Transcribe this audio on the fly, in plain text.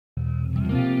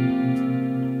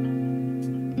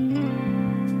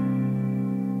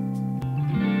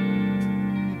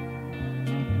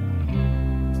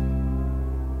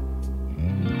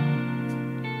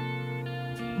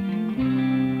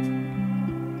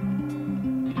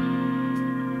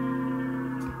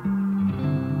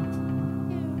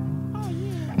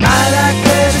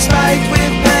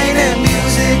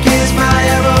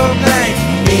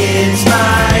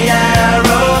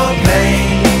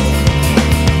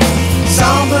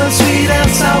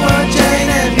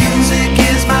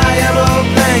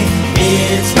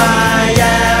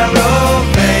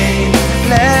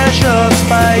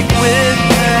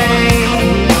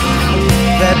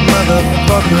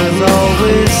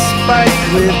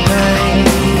spiked with pain.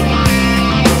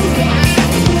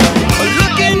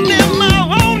 Looking in my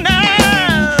own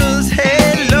eyes,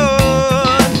 hey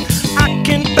Lord, I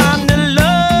can find the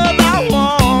love I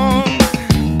want.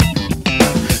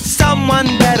 Someone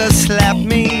better slap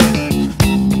me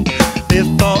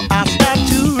before I start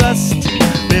to rust,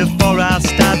 before I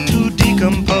start to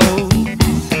decompose.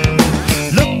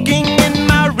 Looking in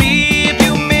my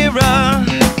rearview mirror,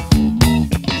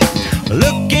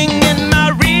 looking in my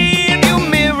rearview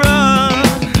mirror,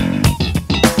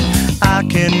 I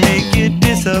can make it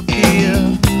disappear.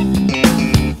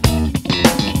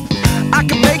 I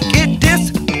can make it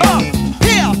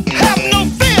disappear, have no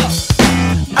fear.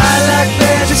 I like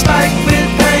pleasure spiked with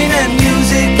pain, and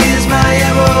music is my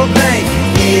aeroplane.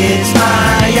 It's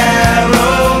my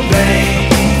aeroplane.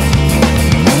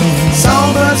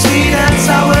 Somber, sweet and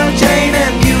sour Jane,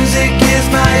 and music is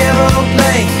my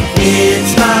aeroplane.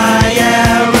 It's my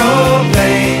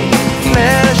aeroplane.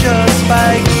 Pleasure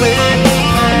spiked with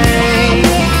pain.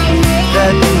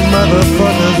 That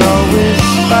motherfucker's always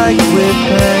spiked with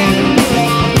pain.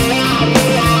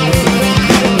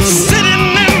 Sitting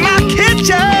in my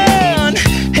kitchen,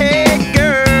 hey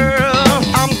girl,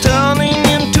 I'm turning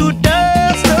into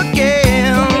dust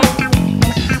again.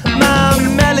 My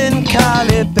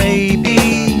melancholy baby,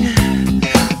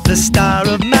 the star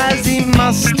of Mazzy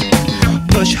must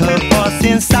push her force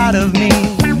inside of me.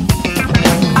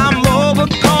 I'm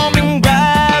overcoming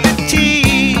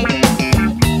gravity.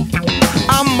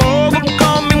 I'm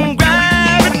overcoming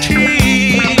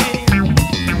gravity.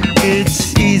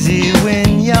 It's easy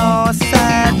when you're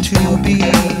sad to be.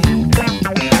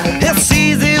 It's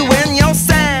easy when you're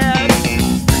sad.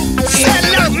 Sad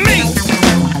like me.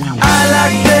 I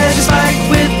like pleasure spiked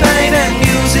with pain, and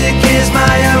music is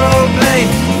my aeroplane.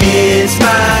 It's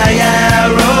my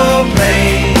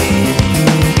aeroplane.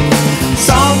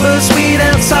 Somber, sweet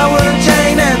and sour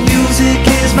Jane, and music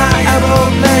is my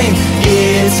aeroplane.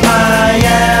 It's my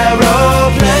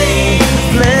aeroplane.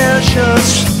 Pleasure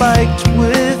spiked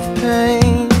with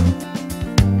pain.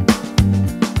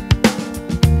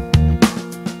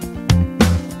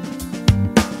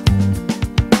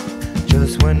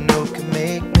 Just one note can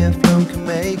make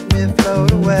me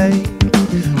float away.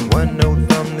 One note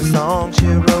from the song she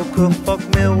wrote could fuck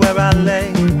me where I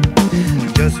lay.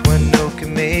 Just one note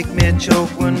can make me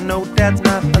choke, one note that's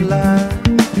not a lie.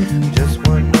 Just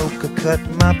one note could cut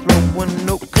my throat, one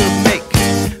note could make